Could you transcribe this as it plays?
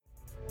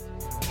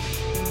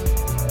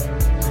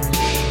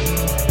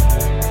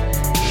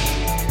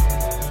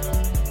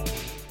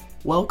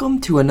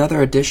Welcome to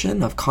another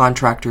edition of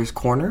Contractors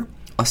Corner,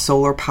 a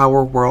Solar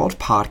Power World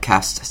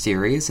podcast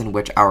series in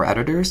which our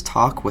editors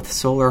talk with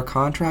solar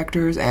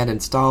contractors and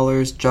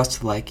installers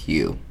just like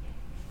you.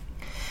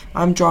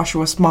 I'm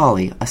Joshua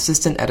Smalley,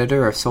 assistant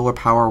editor of Solar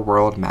Power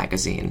World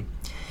magazine.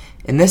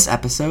 In this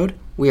episode,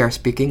 we are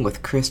speaking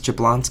with Chris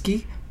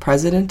Jablonski,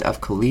 president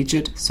of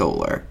Collegiate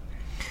Solar.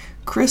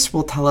 Chris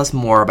will tell us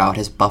more about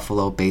his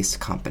Buffalo-based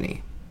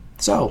company.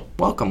 So,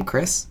 welcome,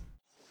 Chris.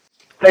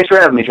 Thanks for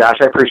having me, Josh.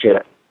 I appreciate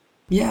it.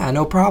 Yeah,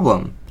 no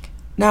problem.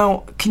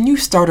 Now, can you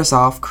start us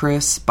off,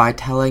 Chris, by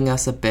telling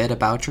us a bit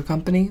about your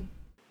company?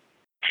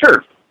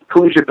 Sure.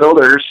 Collegiate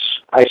Builders,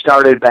 I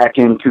started back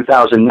in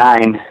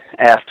 2009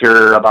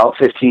 after about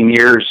 15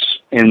 years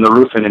in the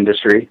roofing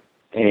industry.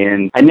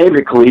 And I named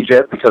it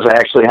Collegiate because I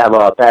actually have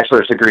a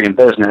bachelor's degree in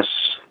business,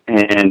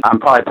 and I'm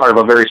probably part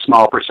of a very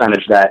small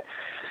percentage that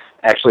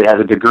actually has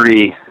a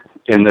degree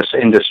in this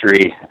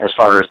industry as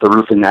far as the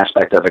roofing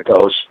aspect of it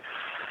goes.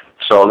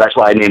 So that's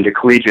why I named it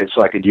Collegiate,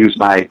 so I could use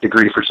my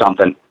degree for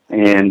something.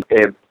 And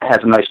it has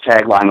a nice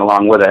tagline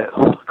along with it.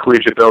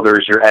 Collegiate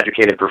Builders, your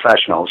educated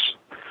professionals.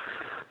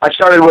 I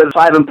started with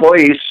 5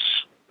 employees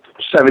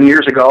 7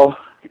 years ago,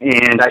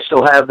 and I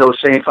still have those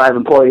same 5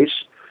 employees.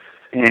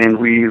 And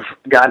we've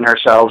gotten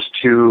ourselves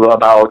to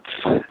about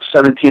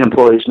 17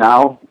 employees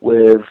now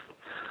with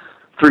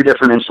 3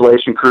 different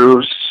installation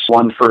crews,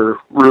 one for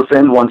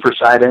roofing, one for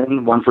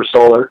siding, one for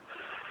solar.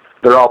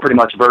 They're all pretty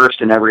much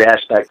versed in every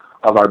aspect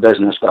of our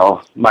business, though.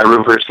 My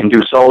roofers can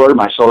do solar,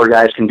 my solar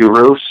guys can do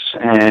roofs,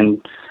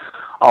 and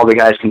all the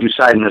guys can do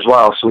siding as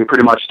well. So we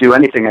pretty much do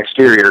anything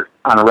exterior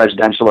on a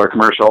residential or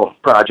commercial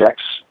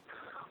projects.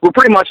 We're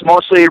pretty much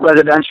mostly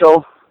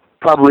residential.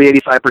 Probably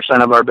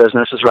 85% of our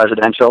business is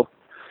residential.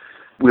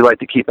 We like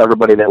to keep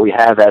everybody that we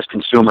have as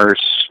consumers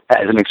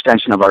as an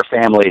extension of our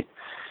family,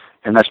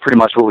 and that's pretty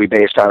much what we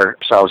based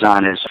ourselves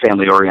on, is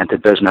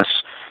family-oriented business.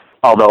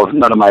 Although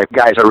none of my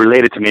guys are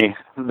related to me,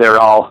 they're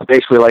all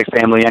basically like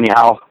family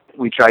anyhow.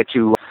 We try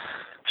to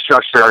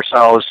structure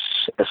ourselves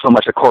as so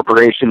much a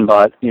corporation,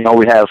 but,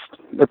 we have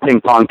the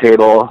ping pong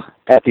table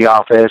at the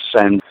office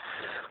and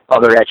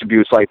other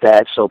attributes like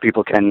that so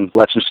people can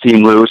let some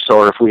steam loose,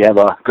 or if we have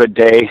a good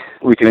day,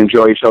 we can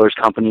enjoy each other's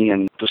company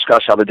and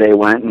discuss how the day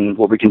went and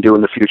what we can do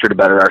in the future to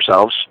better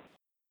ourselves.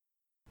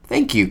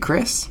 Thank you,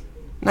 Chris.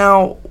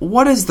 Now,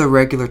 what is the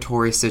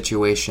regulatory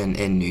situation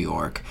in New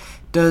York?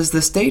 Does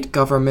the state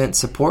government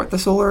support the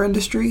solar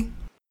industry?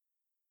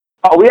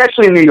 We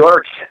actually in New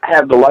York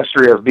have the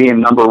luxury of being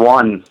number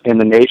one in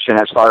the nation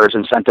as far as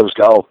incentives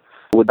go.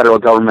 With federal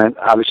government,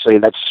 obviously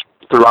that's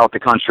throughout the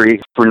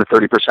country, for the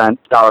 30%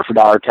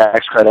 dollar-for-dollar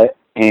tax credit,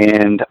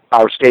 and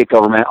our state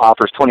government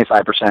offers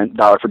 25%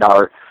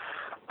 dollar-for-dollar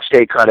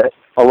state credit,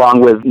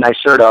 along with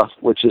NYSERDA,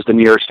 which is the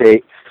New York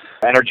State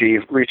Energy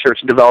Research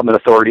and Development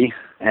Authority,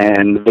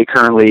 and they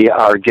currently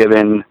are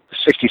given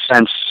 60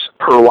 cents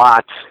per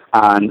watt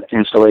on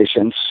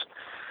installations.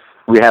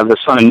 We have the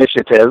Sun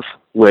Initiative,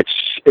 which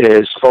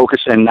is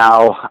focusing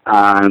now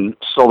on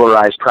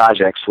solarized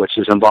projects, which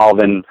is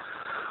involving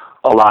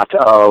a lot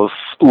of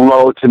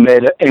low to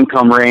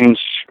mid-income range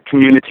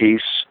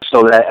communities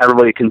so that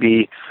everybody can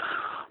be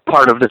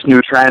part of this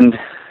new trend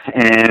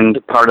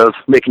and part of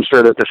making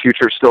sure that the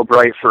future is still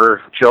bright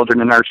for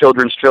children and our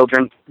children's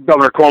children.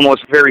 Governor Cuomo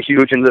is very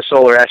huge in the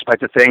solar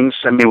aspect of things.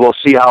 I mean, we'll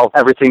see how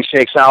everything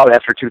shakes out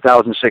after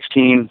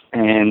 2016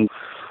 and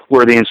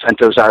where the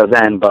incentives are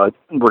then, but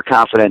we're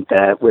confident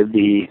that with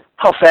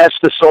how fast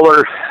the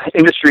solar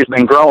industry has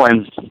been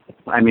growing,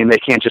 I mean, they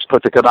can't just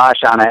put the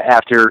kibosh on it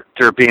after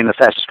being the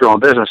fastest growing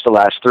business the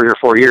last 3 or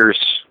 4 years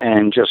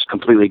and just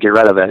completely get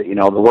rid of it.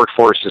 The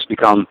workforce has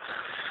become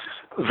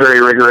very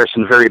rigorous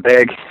and very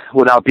big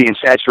without being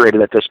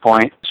saturated at this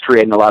point. It's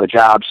creating a lot of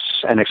jobs,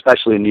 and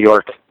especially in New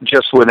York.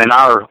 Just within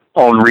our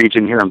own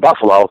region here in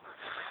Buffalo,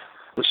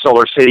 the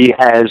Solar City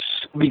has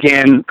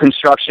began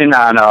construction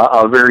on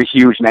a very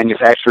huge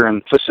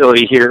manufacturing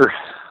facility here.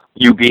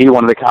 UB,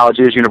 one of the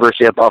colleges,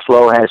 University of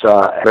Buffalo, has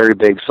a very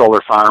big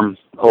solar farm,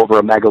 over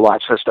a megawatt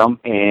system.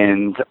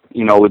 And,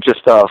 with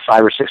just 5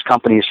 or 6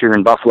 companies here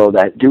in Buffalo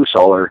that do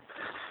solar,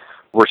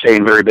 we're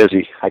staying very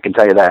busy, I can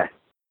tell you that.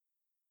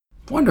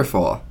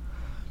 Wonderful.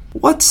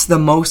 What's the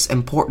most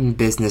important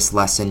business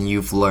lesson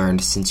you've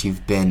learned since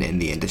you've been in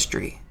the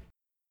industry?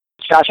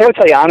 Josh, I would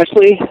tell you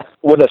honestly,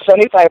 with a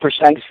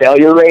 75%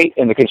 failure rate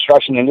in the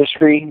construction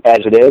industry, as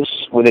it is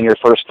within your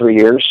first 3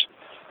 years,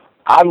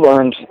 I've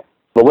learned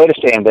the way to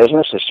stay in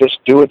business is just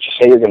do what you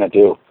say you're going to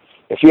do.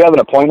 If you have an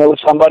appointment with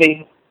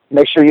somebody,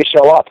 make sure you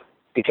show up,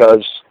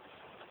 because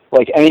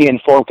like any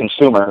informed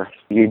consumer,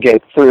 you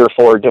get 3 or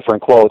 4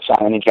 different quotes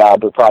on any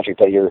job or project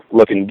that you're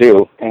looking to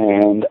do.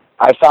 And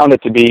I found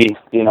it to be,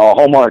 a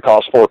homeowner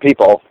calls 4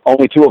 people,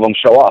 only 2 of them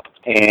show up.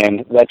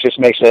 And that just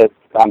makes it,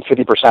 I'm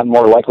 50%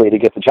 more likely to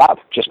get the job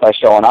just by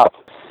showing up.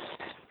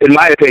 In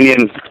my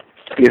opinion,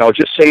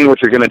 just saying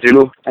what you're going to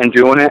do and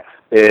doing it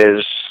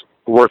is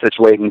worth its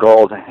weight in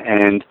gold.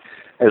 And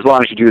as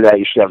long as you do that,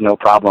 you should have no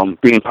problem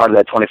being part of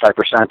that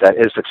 25% that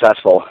is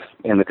successful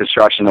in the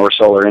construction or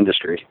solar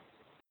industry.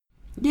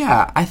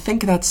 Yeah, I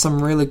think that's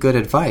some really good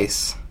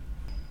advice.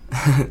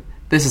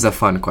 This is a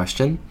fun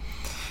question.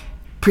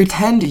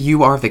 Pretend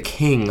you are the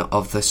king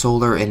of the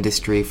solar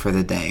industry for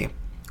the day.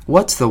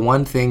 What's the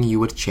one thing you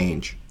would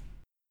change?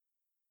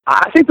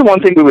 I think the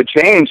one thing we would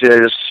change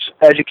is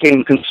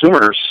educating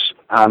consumers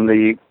on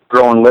the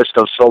growing list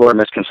of solar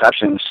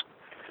misconceptions.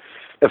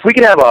 If we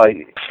could have a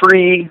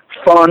free,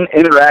 fun,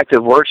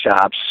 interactive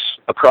workshops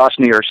across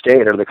New York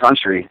State or the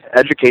country,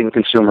 educating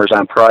consumers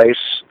on price,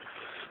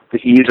 the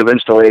ease of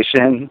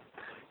installation,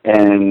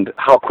 and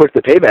how quick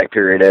the payback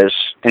period is,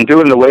 and do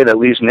it in a way that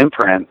leaves an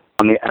imprint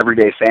on the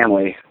everyday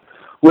family,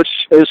 which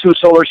is who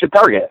solar should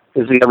target,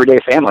 is the everyday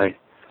family.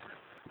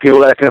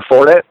 People that can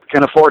afford it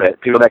can afford it.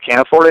 People that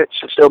can't afford it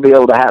should still be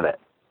able to have it.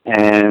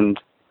 And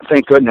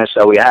thank goodness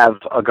that we have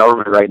a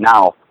government right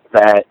now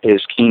that is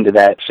keen to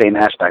that same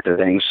aspect of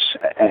things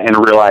and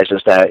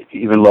realizes that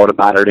even low to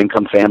moderate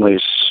income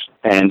families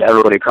and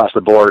everybody across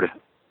the board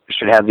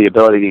should have the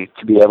ability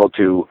to be able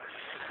to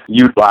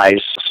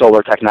utilize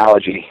solar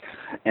technology.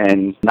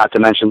 And not to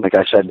mention, like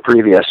I said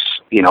previous,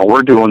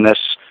 we're doing this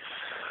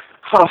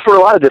for a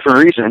lot of different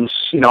reasons.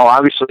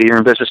 Obviously you're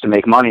in business to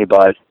make money,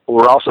 but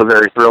we're also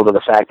very thrilled with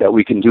the fact that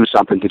we can do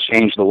something to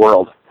change the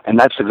world. And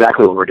that's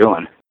exactly what we're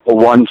doing.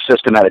 One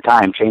system at a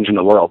time, changing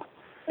the world.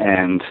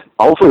 And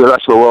hopefully the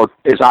rest of the world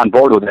is on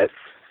board with it.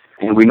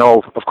 And we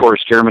know, of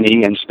course,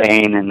 Germany and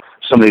Spain and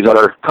some of these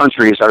other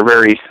countries are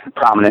very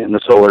prominent in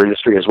the solar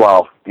industry as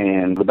well.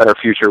 And the better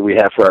future we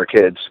have for our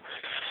kids,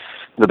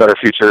 the better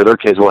future their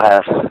kids will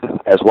have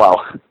as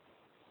well.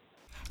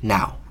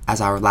 Now,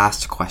 as our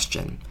last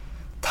question,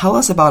 tell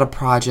us about a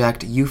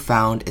project you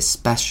found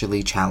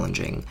especially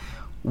challenging.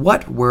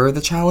 What were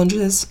the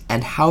challenges,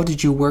 and how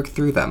did you work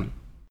through them?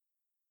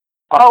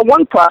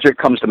 One project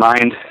comes to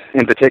mind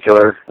in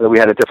particular that we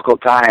had a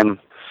difficult time.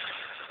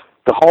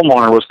 The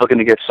homeowner was looking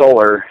to get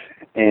solar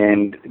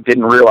and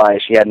didn't realize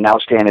he had an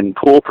outstanding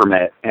pool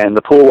permit, and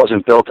the pool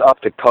wasn't built up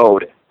to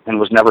code and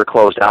was never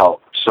closed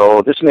out.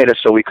 So this made it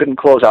so we couldn't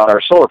close out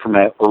our solar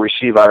permit or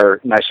receive our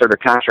NYSERDA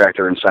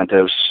contractor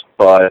incentives.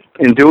 But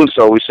in doing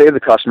so, we saved the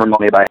customer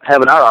money by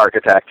having our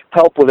architect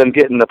help with them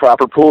getting the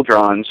proper pool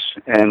drawings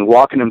and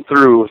walking them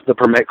through the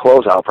permit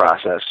closeout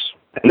process.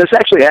 And this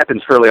actually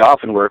happens fairly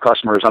often where a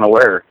customer is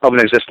unaware of an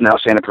existing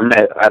outstanding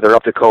permit, either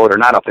up to code or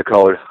not up to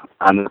code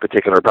on the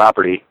particular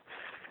property.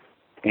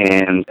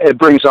 And it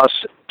brings us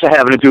to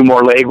having to do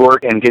more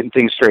legwork and getting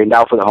things straightened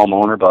out for the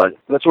homeowner, but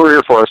that's what we're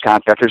here for as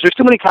contractors. There's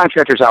too many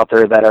contractors out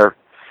there that are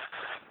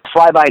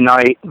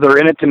fly-by-night. They're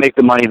in it to make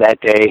the money that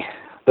day.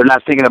 They're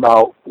not thinking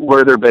about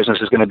where their business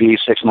is going to be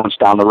 6 months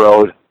down the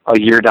road, a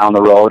year down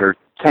the road, or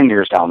 10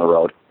 years down the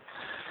road.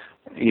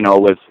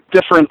 With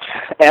different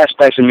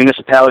aspects of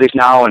municipalities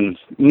now and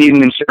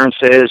needing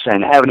insurances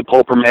and having to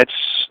pull permits,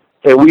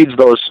 it weeds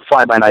those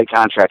fly-by-night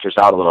contractors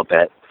out a little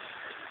bit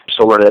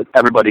so that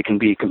everybody can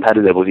be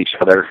competitive with each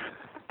other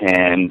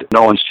and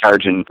no one's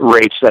charging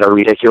rates that are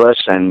ridiculous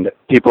and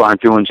people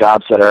aren't doing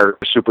jobs that are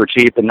super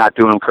cheap and not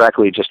doing them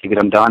correctly just to get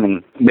them done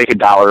and make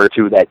 $1 or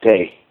 $2 that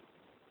day.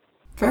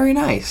 Very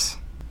nice.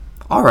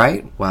 All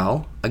right,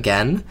 well,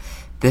 again,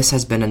 this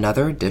has been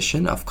another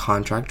edition of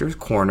Contractors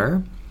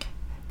Corner.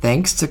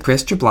 Thanks to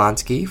Chris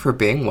Jablonski for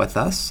being with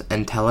us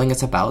and telling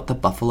us about the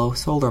Buffalo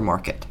solar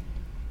market.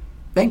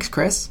 Thanks,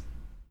 Chris.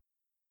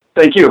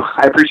 Thank you.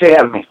 I appreciate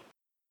having me.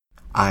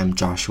 I'm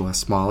Joshua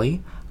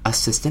Smalley,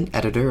 Assistant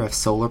Editor of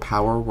Solar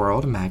Power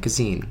World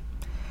magazine.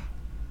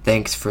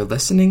 Thanks for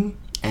listening,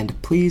 and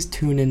please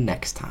tune in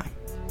next time.